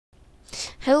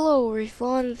Hello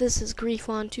everyone, this is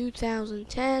Griefon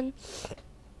 2010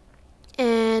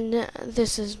 and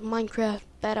this is Minecraft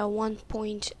Beta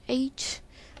 1.8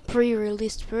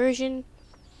 pre-released version.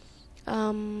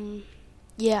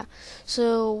 Yeah,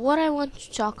 so what I want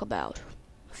to talk about,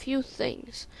 a few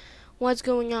things. What's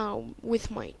going on with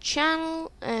my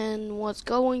channel and what's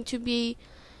going to be,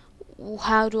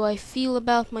 how do I feel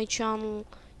about my channel,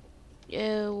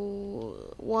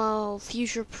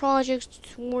 future projects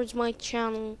towards my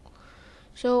channel.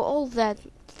 So all that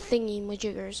thingy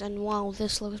majiggers, and wow,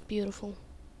 this looks beautiful.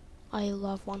 I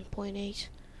love 1.8.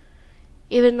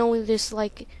 Even though it is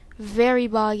like very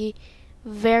buggy,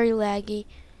 very laggy,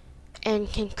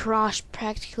 and can crash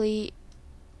practically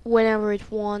whenever it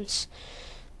wants,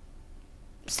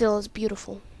 still it's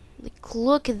beautiful. Like,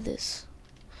 look at this.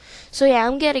 So yeah,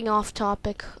 I'm getting off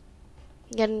topic,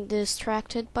 getting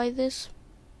distracted by this.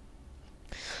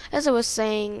 As I was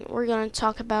saying, we're gonna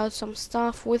talk about some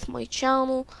stuff with my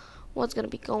channel, what's gonna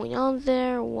be going on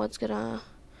there, what's gonna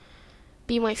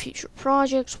be my future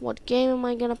projects, what game am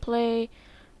I gonna play,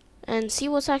 and see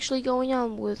what's actually going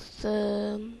on with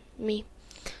me.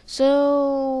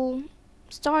 So,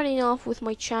 starting off with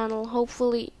my channel,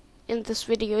 hopefully in this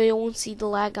video you won't see the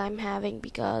lag I'm having,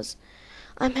 because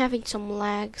I'm having some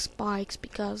lag spikes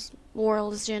because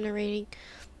world is generating.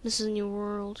 This is a new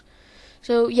world.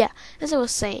 So yeah, as I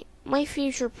was saying, my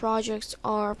future projects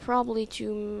are probably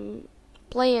to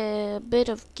play a bit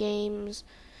of games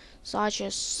such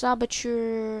as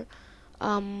Saboteur,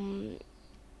 and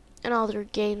other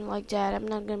games like that. I'm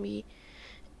not gonna be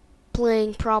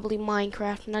playing probably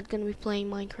Minecraft. I'm not gonna be playing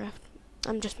Minecraft.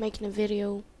 I'm just making a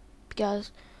video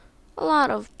because a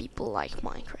lot of people like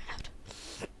Minecraft.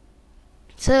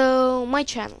 So my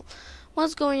channel,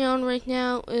 what's going on right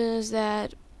now is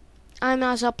that I'm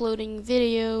not uploading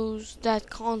videos that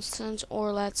constant,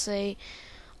 or let's say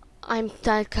I'm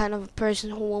that kind of a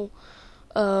person who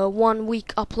will 1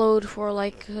 week upload for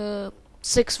like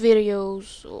 6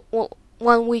 videos, well,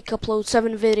 1 week upload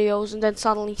 7 videos and then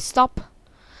suddenly stop,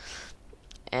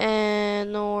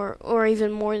 and or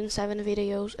even more than 7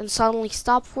 videos and suddenly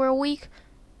stop for a week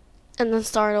and then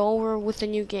start over with a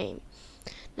new game.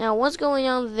 Now what's going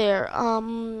on there?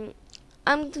 I'm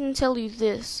gonna tell you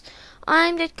this.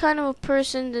 I'm that kind of a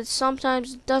person that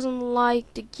sometimes doesn't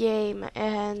like the game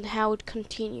and how it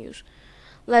continues.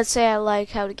 Let's say I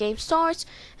like how the game starts,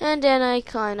 and then I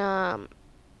kinda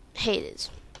hate it.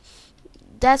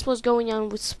 That's what's going on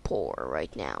with Spore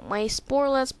right now. My Spore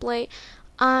Let's Play,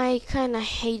 I kinda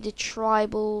hate the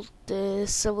tribal, the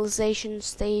civilization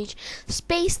stage. The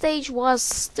space stage was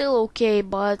still okay,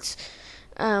 but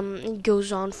it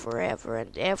goes on forever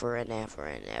and ever and ever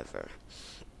and ever.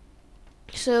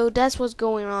 So that's what's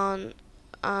going on.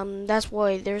 That's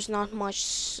why there's not much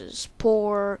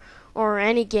Spore or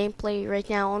any gameplay right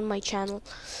now on my channel.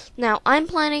 Now I'm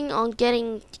planning on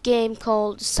getting a game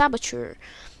called Saboteur.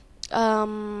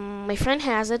 My friend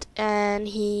has it and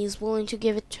he's willing to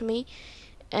give it to me.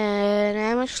 And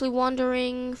I'm actually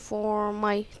wondering, for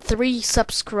my 3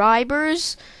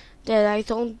 subscribers that I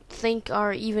don't think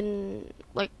are even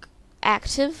like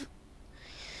active,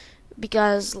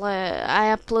 because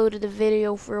I uploaded a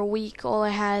video for a week, all I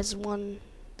had is 1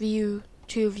 view,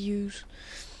 2 views.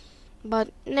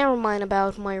 But never mind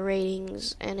about my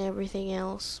ratings and everything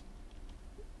else.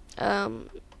 As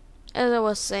I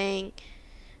was saying,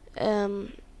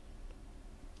 I'm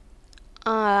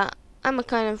a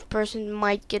kind of person who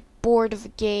might get bored of a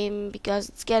game because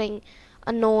it's getting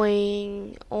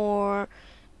annoying, or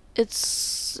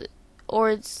it's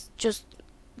just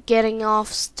getting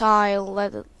off style.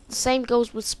 The same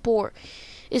goes with Spore.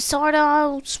 It started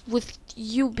out with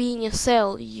you being a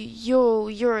cell.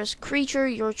 You're a creature.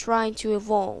 You're trying to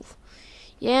evolve.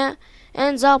 Yeah,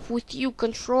 ends up with you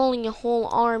controlling a whole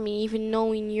army, even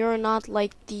knowing you're not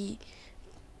like the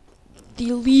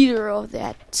leader of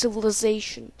that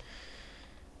civilization.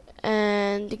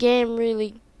 And the game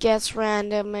really gets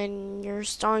random, and you're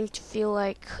starting to feel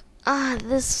like,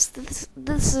 this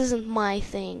isn't my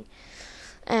thing.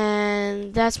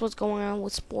 And that's what's going on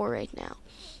with Spore right now.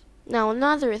 Now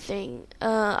another thing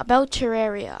about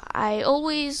Terraria. I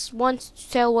always want to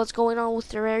tell what's going on with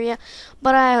Terraria,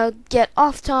 but I get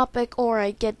off topic or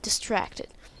I get distracted.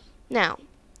 Now,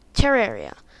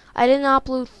 Terraria. I didn't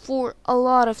upload for a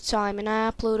lot of time, and I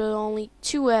uploaded only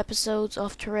 2 episodes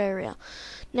of Terraria.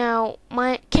 Now,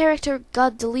 my character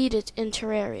got deleted in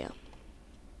Terraria.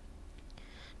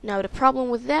 Now, the problem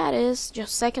with that is,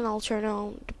 just a second, I'll turn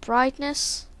on the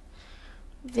brightness,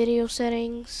 video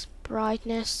settings,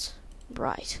 brightness,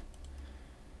 bright.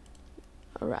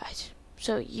 Alright,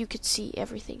 so you could see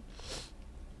everything.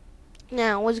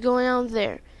 Now, what's going on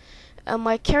there?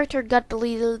 My character got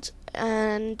deleted,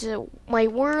 and my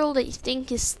world, I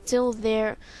think, is still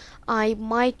there. I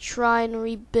might try and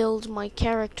rebuild my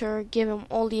character, give him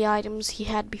all the items he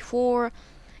had before,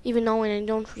 even though I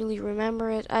don't really remember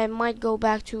it. I might go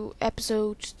back to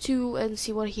episode 2 and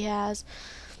see what he has.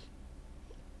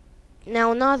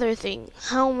 Now, another thing,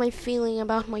 how am I feeling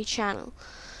about my channel?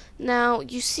 Now,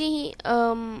 you see,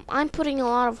 I'm putting a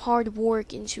lot of hard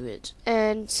work into it,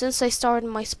 and since I started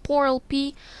my Spore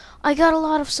LP, I got a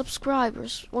lot of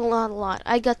subscribers. Well, not a lot.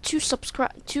 I got two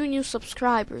new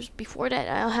subscribers. Before that,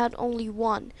 I had only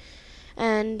one,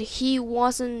 and he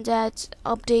wasn't that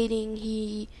updating.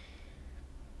 He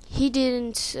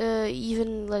didn't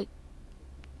even like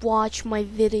watch my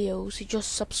videos. He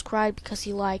just subscribed because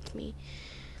he liked me,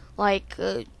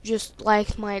 just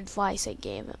liked my advice I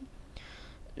gave him.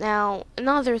 Now,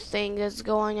 another thing that's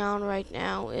going on right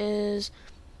now is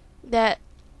that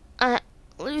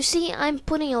you see, I'm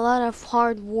putting a lot of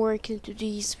hard work into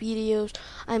these videos.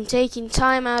 I'm taking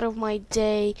time out of my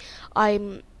day.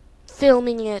 I'm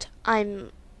filming it.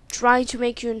 I'm trying to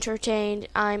make you entertained.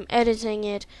 I'm editing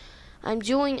it. I'm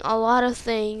doing a lot of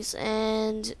things,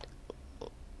 and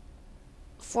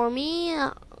for me,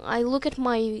 I look at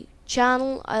my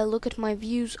channel, I look at my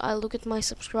views, I look at my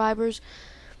subscribers.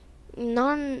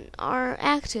 None are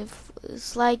active.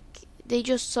 It's like they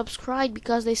just subscribe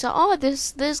because they saw, oh,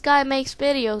 this guy makes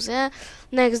videos.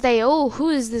 Next day, oh, who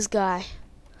is this guy?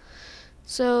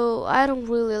 So I don't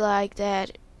really like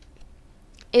that.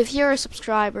 If you're a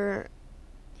subscriber,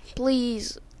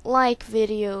 please like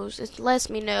videos. It lets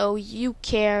me know you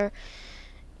care,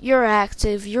 you're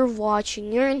active, you're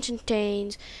watching, you're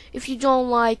entertained. If you don't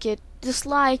like it,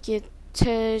 dislike it.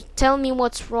 To tell me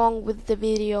what's wrong with the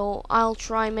video. I'll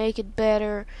try make it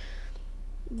better.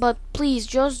 But please,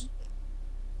 just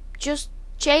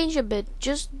change a bit.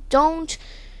 Just don't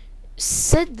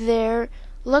sit there,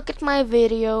 look at my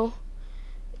video,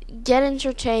 get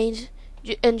entertained,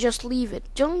 and just leave it.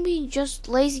 Don't be just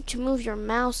lazy to move your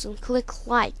mouse and click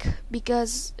like,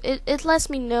 because it lets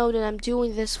me know that I'm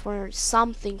doing this for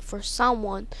something, for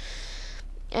someone,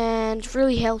 and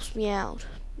really helps me out.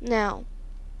 Now,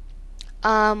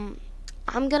 I'm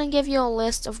gonna give you a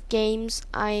list of games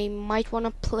I might wanna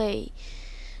play.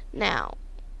 Now,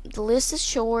 the list is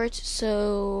short,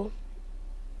 so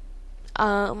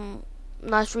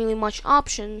not really much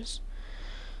options,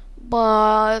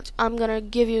 but I'm gonna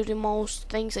give you the most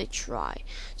things I try.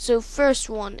 So first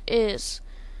one is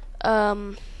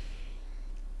Diablo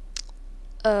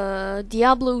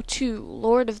 2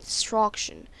 Lord of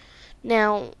Destruction.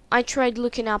 Now, I tried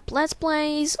looking up Let's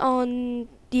Plays on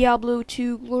Diablo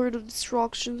 2 Lord of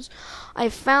Destructions. I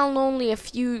found only a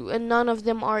few, and none of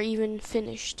them are even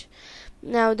finished.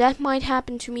 Now, that might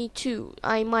happen to me too.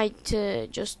 I might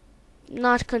just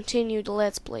not continue the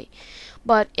Let's Play.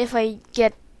 But if I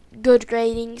get good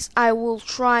ratings, I will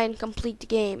try and complete the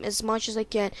game as much as I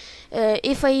can.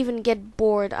 If I even get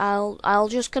bored, I'll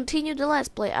just continue the Let's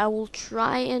Play. I will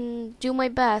try and do my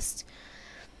best.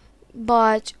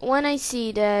 But when I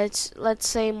see that, let's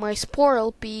say my Spore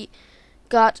LP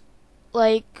got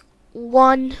like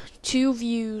 1-2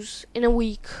 views in a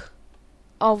week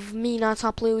of me not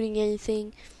uploading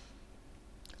anything,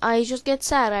 I just get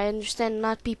sad. I understand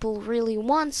not people really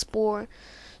want Spore,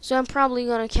 so I'm probably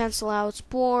gonna cancel out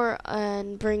Spore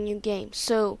and bring new games.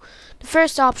 So the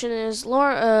first option is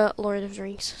Lord of the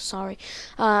Rings. Sorry,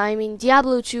 I mean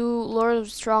Diablo 2, Lord of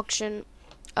Destruction.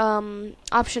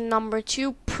 Option number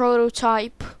 2,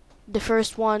 Prototype. The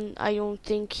first one, I don't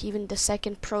think even the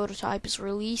second Prototype is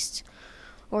released,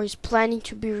 or is planning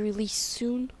to be released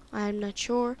soon. I'm not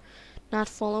sure. Not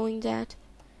following that.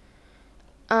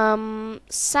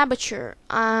 Saboteur.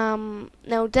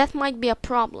 Now that might be a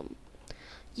problem.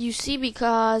 You see,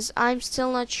 because I'm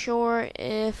still not sure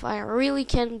if I really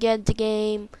can get the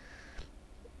game.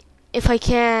 If I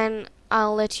can,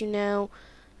 I'll let you know.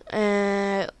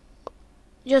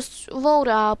 Just vote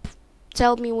up.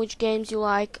 Tell me which games you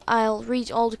like. I'll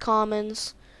read all the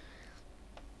comments.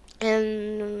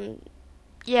 And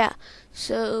yeah.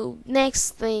 So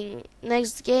next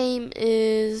game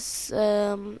is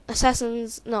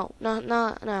Assassins. No, I'm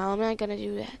not gonna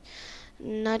do that.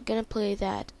 Not gonna play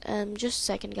that. Just a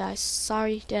second, guys.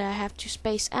 Sorry that I have to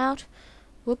space out.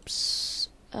 Whoops.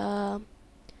 Let's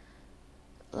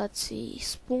see.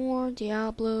 Spore,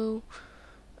 Diablo.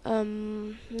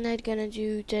 Not gonna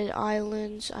do Dead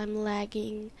Islands. I'm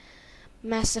lagging.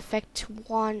 Mass Effect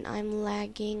 1. I'm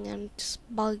lagging and it's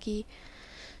buggy.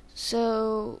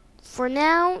 So for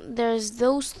now, there's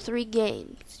those 3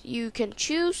 games you can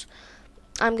choose.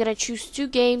 I'm gonna choose 2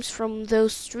 games from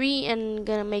those 3 and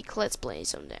gonna make Let's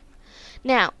Plays on them.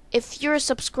 Now, if you're a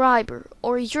subscriber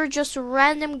or you're just a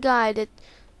random guy that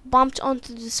bumped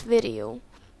onto this video,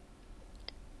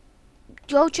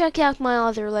 go check out my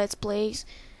other Let's Plays,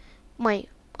 my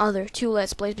other 2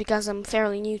 Let's Plays, because I'm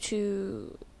fairly new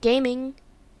to gaming,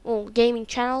 gaming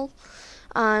channel.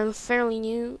 I'm fairly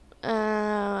new,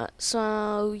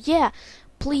 so yeah,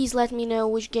 please let me know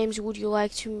which games would you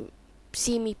like to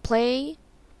see me play,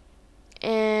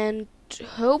 and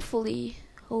hopefully,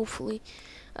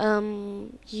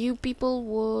 you people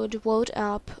would vote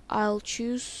up. I'll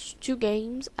choose 2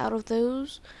 games out of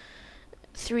those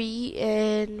 3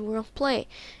 and we'll play.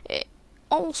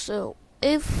 Also,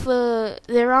 if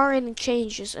there are any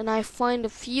changes and I find a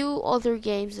few other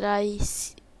games that I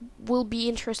will be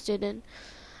interested in,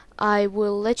 I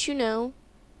will let you know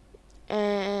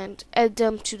and add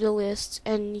them to the list,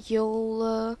 and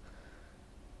you'll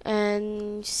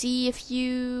and see if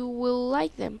you will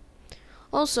like them.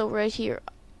 Also, right here,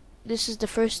 this is the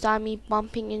first time me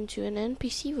bumping into an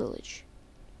NPC village.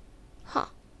 Huh.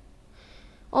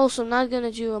 Also, not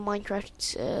gonna do a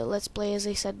Minecraft Let's Play, as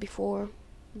I said before.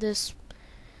 This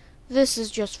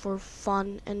is just for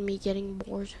fun and me getting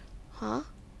bored. Huh?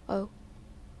 Oh.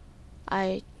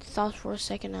 I thought for a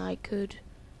second I could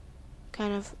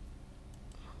kind of...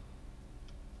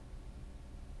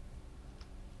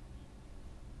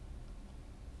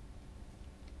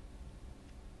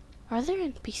 Are there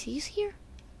NPCs here?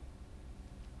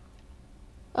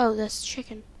 Oh, that's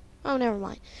chicken. Oh, never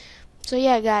mind. So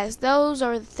yeah, guys, those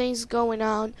are the things going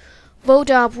on. Vote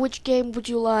up which game would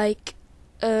you like.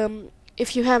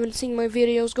 If you haven't seen my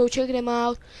videos, go check them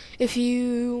out. If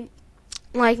you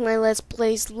like my Let's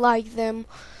Plays, like them,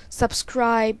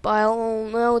 subscribe. I'll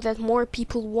know that more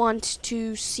people want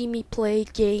to see me play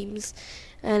games,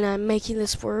 and I'm making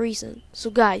this for a reason. So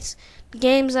guys, the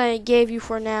games I gave you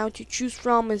for now to choose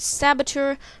from is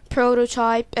Saboteur,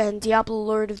 Prototype, and Diablo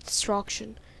Lord of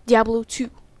Destruction. Diablo 2,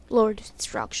 Lord of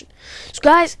Destruction. So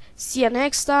guys, see you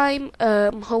next time.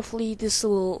 Hopefully this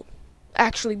will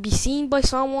actually be seen by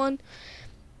someone.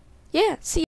 Yeah, see you.